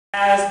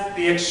As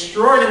the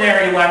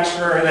extraordinary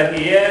lecturer that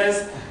he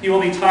is, he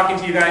will be talking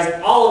to you guys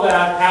all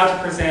about how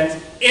to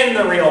present in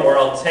the real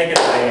world. Take it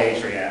away,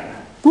 Adrian.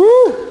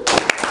 Woo!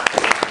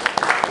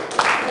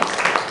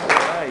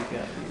 I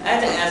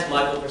had to ask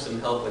Michael for some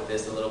help with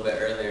this a little bit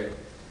earlier.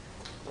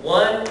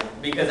 One,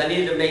 because I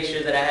needed to make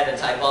sure that I had a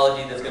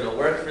typology that's going to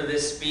work for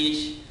this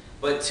speech.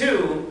 But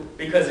two,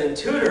 because in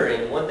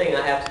tutoring, one thing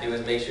I have to do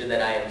is make sure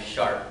that I am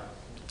sharp.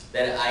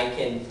 That I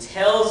can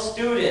tell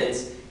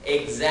students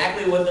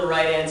exactly what the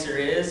right answer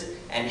is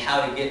and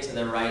how to get to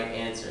the right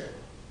answer.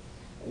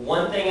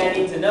 One thing I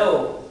need to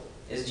know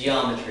is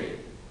geometry.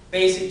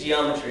 Basic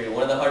geometry.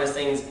 One of the hardest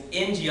things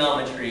in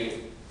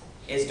geometry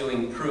is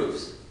doing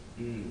proofs.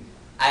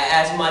 I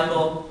asked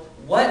Michael,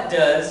 what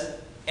does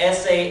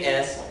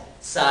SAS,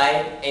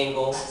 side,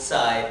 angle,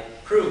 side,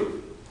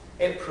 prove?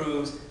 It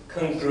proves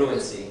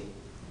congruency.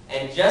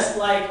 And just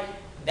like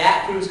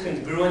that proves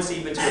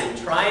congruency between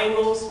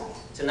triangles,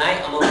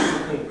 tonight I'm going to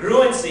prove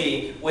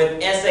congruency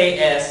with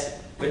SAS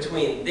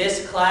between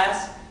this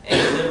class and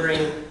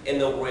delivering in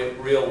the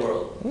real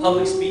world.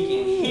 Public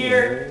speaking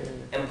here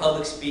and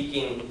public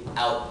speaking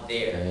out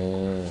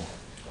there.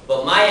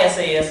 But my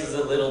SAS is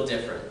a little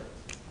different.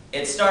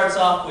 It starts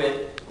off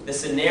with the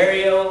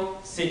scenario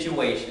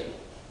situation,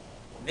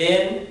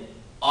 then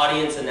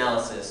audience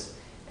analysis,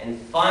 and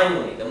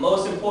finally, the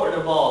most important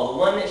of all, the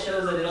one that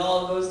shows that it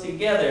all goes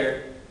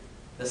together,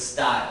 the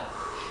style.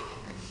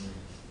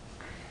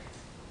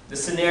 The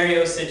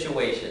scenario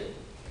situation.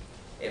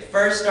 It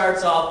first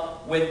starts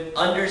off with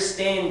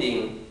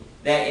understanding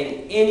that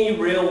in any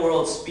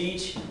real-world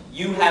speech,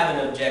 you have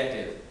an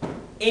objective.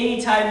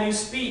 Anytime you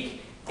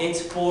speak,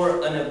 it's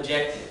for an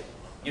objective.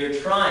 You're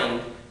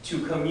trying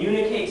to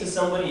communicate to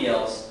somebody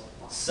else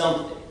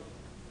something.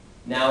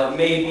 Now, it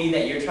may be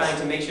that you're trying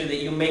to make sure that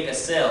you make a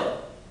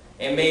sale.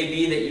 It may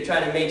be that you're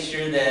trying to make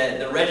sure that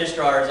the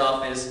registrar's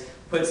office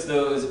puts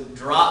those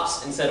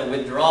drops instead of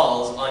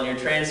withdrawals on your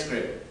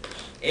transcript.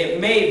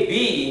 It may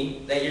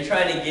be that you're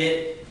trying to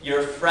get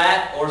your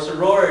frat or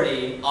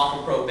sorority off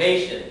of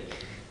probation.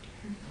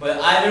 But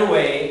either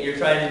way, you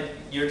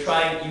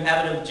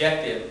have an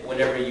objective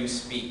whenever you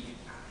speak.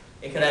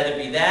 It could either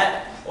be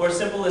that, or as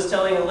simple as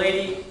telling a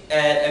lady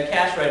at a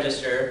cash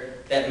register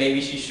that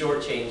maybe she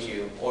shortchanged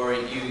you, or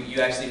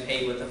you actually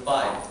paid with a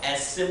fine.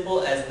 As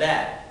simple as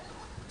that.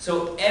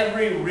 So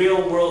every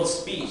real-world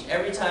speech,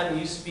 every time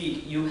you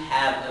speak, you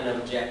have an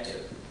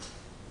objective.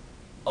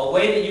 A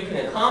way that you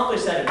can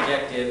accomplish that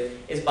objective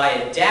is by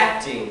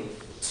adapting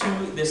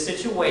to the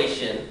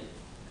situation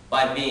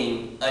by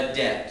being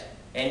adept.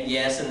 And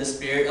yes, in the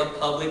spirit of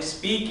public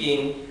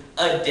speaking,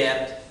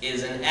 adept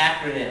is an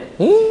acronym.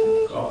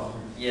 Oh.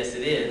 Yes,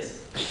 it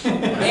is.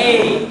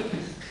 A,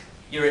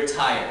 your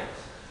attire.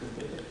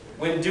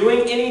 When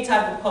doing any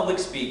type of public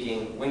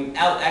speaking,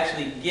 without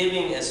actually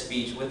giving a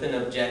speech with an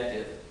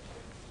objective,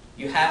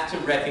 you have to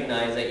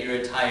recognize that your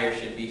attire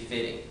should be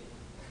fitting.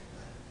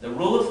 The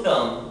rule of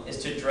thumb is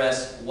to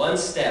dress one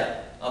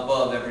step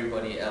above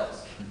everybody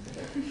else.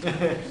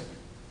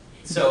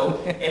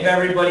 So, if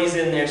everybody's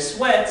in their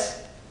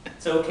sweats,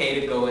 it's okay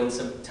to go in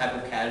some type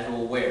of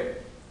casual wear.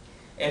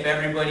 If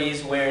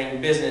everybody's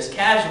wearing business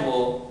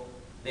casual,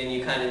 then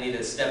you kind of need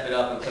to step it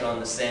up and put on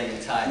the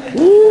salmon tie.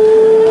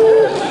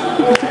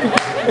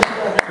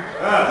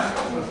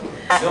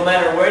 No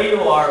matter where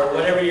you are or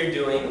whatever you're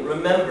doing,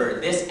 remember,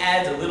 this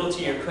adds a little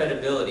to your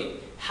credibility.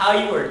 How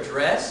you are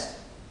dressed,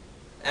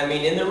 I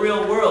mean, in the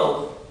real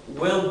world,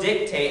 will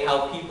dictate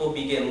how people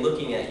begin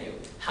looking at you,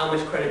 how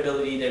much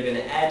credibility they're going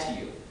to add to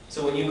you.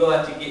 So when you go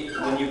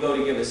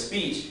to give a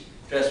speech,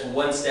 dress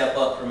one step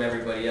up from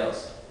everybody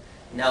else.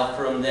 Now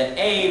from the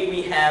A,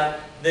 we have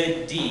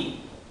the D.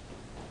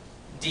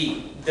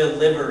 D,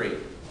 delivery.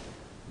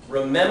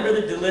 Remember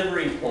the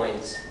delivery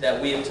points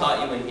that we have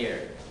taught you in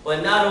here.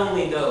 But not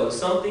only those,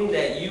 something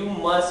that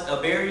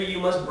a barrier you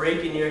must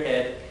break in your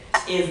head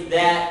is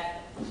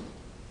that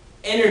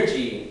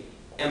energy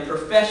and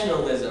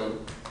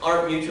professionalism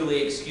aren't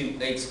mutually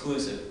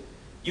exclusive.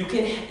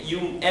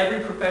 Every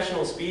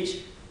professional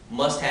speech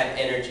must have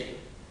energy.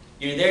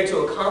 You're there to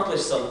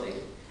accomplish something.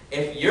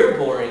 If you're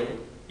boring,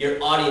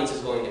 your audience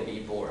is going to be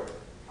bored.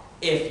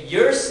 If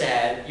you're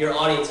sad, your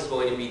audience is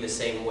going to be the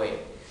same way.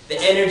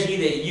 The energy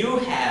that you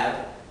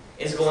have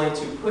is going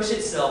to push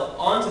itself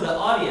onto the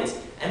audience,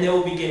 and they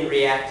will begin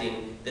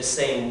reacting the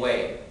same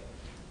way.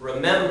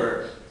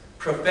 Remember,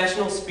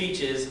 professional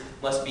speeches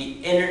must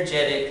be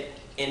energetic,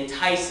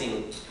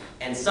 enticing,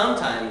 and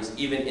sometimes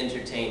even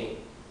entertaining.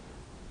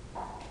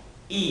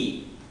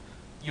 E,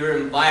 your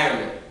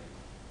environment.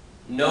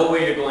 Know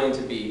where you're going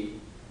to be.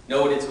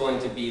 Know what it's going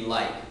to be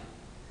like.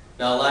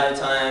 Now, a lot of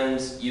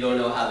times, you don't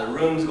know how the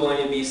room's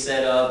going to be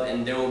set up,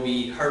 and there will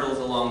be hurdles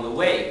along the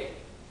way.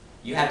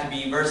 You have to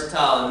be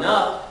versatile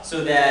enough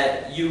so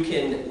that you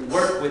can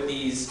work with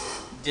these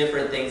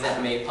different things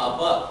that may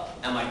pop up.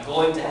 Am I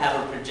going to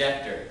have a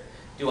projector?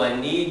 Do I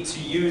need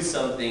to use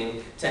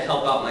something to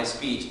help out my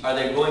speech? Are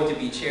there going to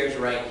be chairs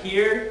right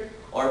here,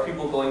 or are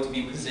people going to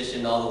be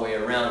positioned all the way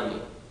around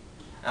me?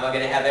 Am I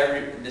going to have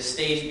the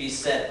stage be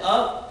set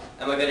up?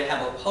 Am I going to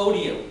have a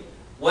podium?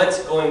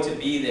 what's going to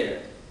be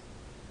there.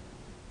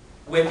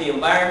 With the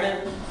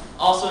environment,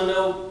 also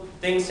know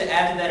things to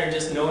add to that are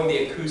just knowing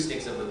the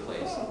acoustics of the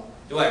place.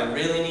 Do I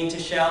really need to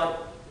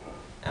shout?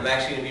 I'm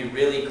actually going to be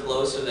really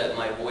close so that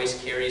my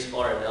voice carries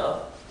far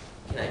enough.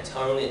 Can I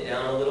tone it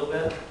down a little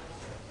bit?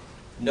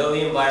 Know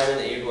the environment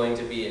that you're going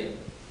to be in.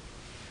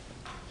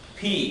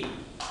 P,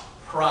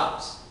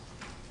 props.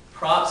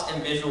 Props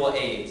and visual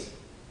aids.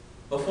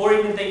 Before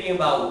even thinking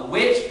about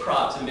which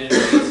props and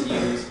visual aids to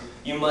use,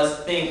 you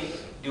must think,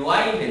 do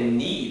I even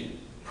need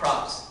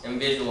props and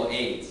visual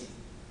aids?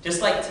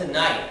 Just like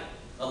tonight,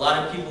 a lot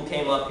of people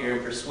came up here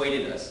and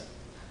persuaded us.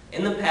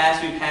 In the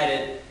past,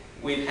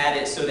 we've had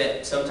it so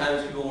that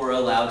sometimes people were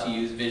allowed to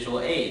use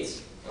visual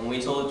aids. And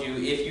we told you,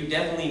 if you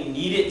definitely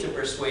needed to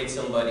persuade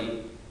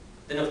somebody,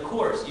 then of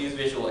course, use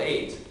visual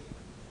aids.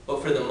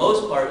 But for the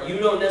most part, you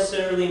don't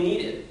necessarily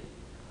need it.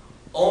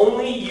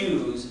 Only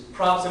use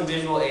props and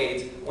visual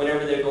aids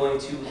whenever they're going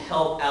to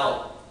help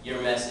out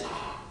your message,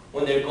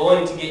 when they're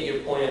going to get your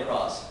point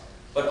across.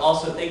 But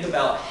also think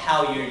about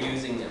how you're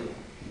using them.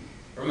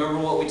 Remember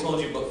what we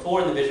told you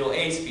before in the visual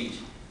aid speech.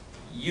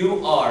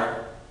 You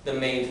are the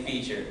main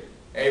feature.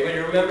 Everybody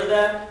remember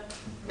that?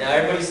 Now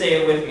everybody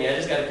say it with me. I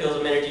just got to feel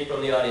some energy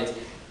from the audience.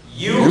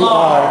 You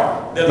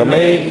are the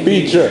main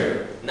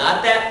feature.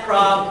 Not that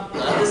prop,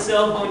 not the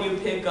cell phone you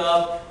pick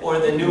up, or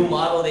the new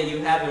model that you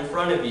have in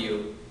front of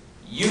you.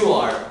 You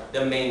are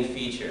the main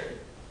feature.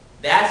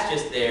 That's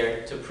just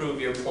there to prove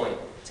your point,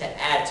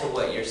 to add to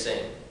what you're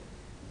saying.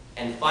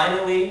 And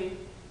finally,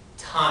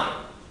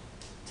 time.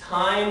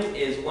 Time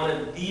is one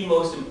of the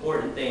most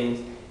important things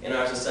in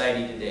our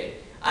society today.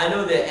 I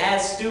know that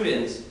as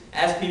students,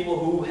 as people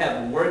who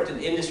have worked in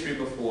industry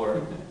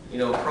before,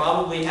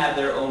 probably have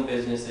their own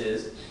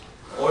businesses,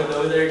 or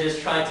those that are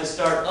just trying to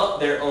start up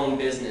their own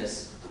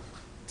business,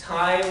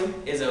 time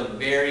is a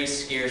very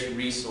scarce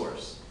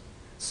resource.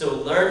 So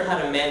learn how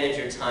to manage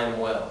your time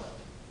well.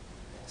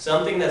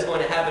 Something that's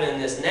going to happen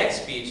in this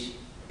next speech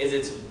is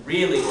it's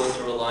really going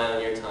to rely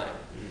on your time.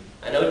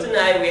 I know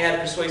tonight we had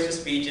persuasive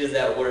speeches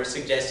that were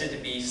suggested to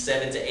be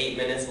 7 to 8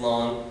 minutes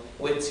long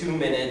with 2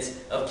 minutes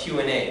of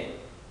Q&A.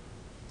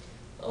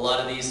 A lot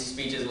of these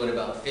speeches went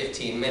about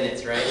 15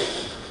 minutes,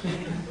 right?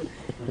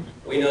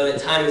 We know that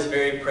time is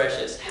very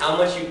precious. How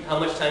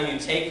much time you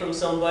take from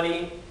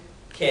somebody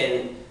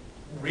can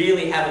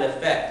really have an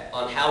effect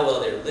on how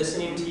well they're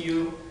listening to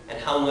you and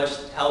how much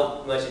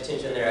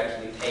attention they're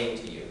actually paying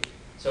to you.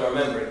 So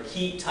remember,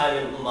 keep time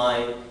in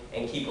mind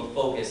and keep a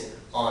focus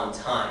on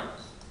time.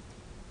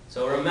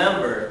 So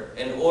remember,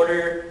 in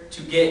order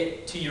to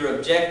get to your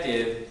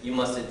objective, you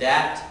must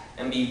adapt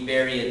and be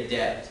very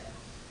adept.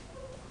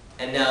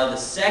 And now the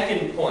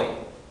second point,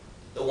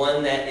 the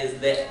one that is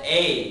the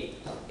A,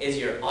 is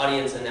your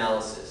audience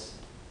analysis.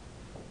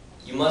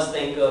 You must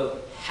think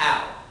of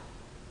how.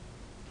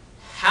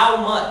 How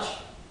much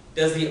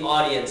does the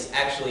audience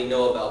actually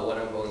know about what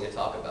I'm going to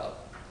talk about?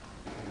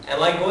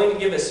 Am I going to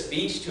give a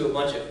speech to a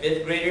bunch of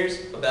 5th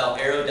graders about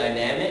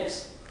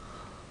aerodynamics?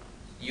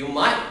 You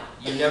might.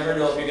 You never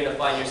know if you're going to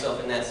find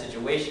yourself in that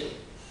situation.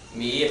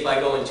 Me, if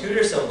I go and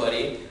tutor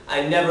somebody,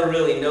 I never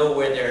really know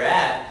where they're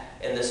at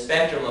in the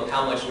spectrum of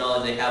how much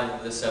knowledge they have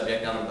of the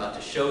subject I'm about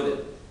to show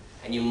them.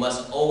 And you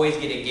must always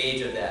get a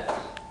gauge of that.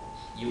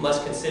 You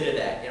must consider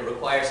that. It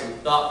requires some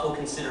thoughtful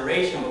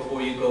consideration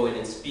before you go in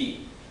and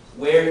speak.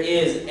 Where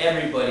is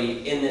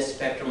everybody in this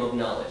spectrum of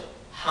knowledge?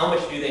 How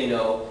much do they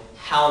know?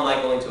 How am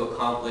I going to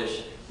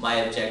accomplish my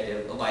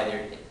objective of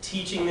either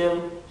teaching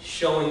them,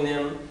 showing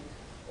them,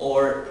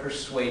 or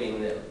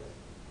persuading them?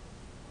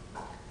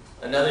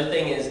 Another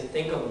thing is,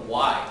 think of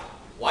why.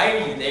 Why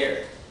are you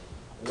there?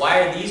 Why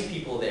are these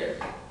people there?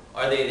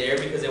 Are they there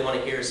because they want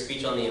to hear a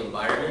speech on the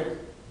environment?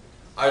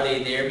 Are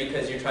they there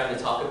because you're trying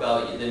to talk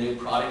about the new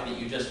product that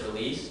you just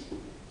released?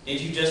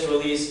 Did you just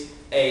release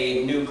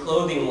a new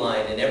clothing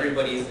line and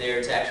everybody's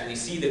there to actually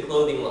see the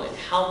clothing line?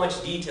 How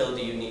much detail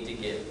do you need to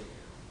give?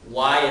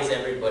 Why is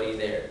everybody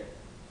there?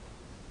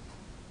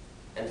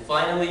 And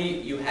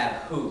finally, you have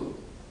who.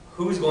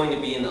 Who's going to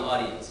be in the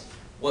audience?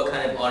 What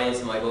kind of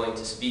audience am I going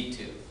to speak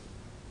to?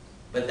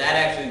 But that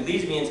actually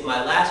leads me into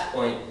my last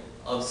point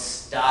of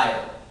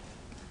style.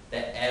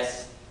 The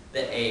S,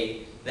 the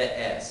A, the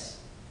S.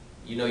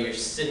 You know your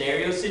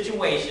scenario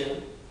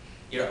situation,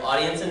 your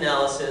audience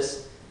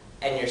analysis,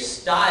 and your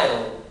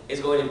style is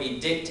going to be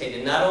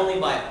dictated not only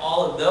by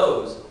all of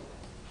those,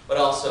 but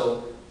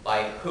also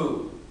by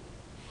who.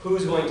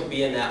 Who's going to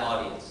be in that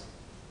audience?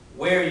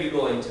 Where are you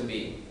going to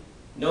be?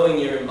 Knowing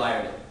your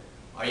environment.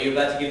 Are you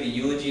about to give the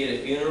eulogy at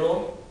a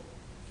funeral?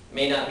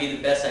 May not be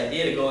the best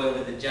idea to go in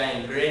with a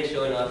giant grin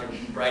showing off your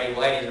brighty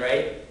whities,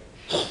 right?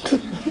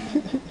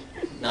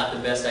 Not the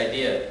best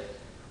idea.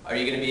 Are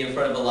you going to be in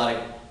front of a lot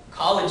of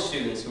college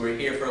students who are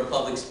here for a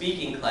public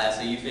speaking class,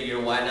 so you figure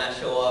why not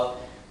show off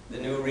the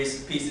new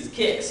Reese's Pieces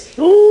kicks?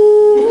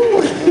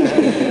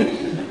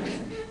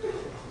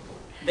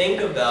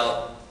 Think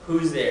about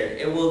who's there.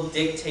 It will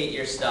dictate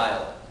your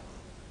style.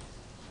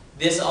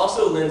 This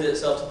also lends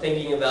itself to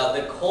thinking about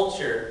the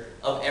culture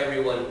of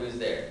everyone who's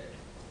there.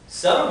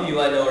 Some of you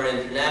I know are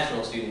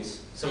international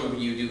students. some of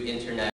you do internet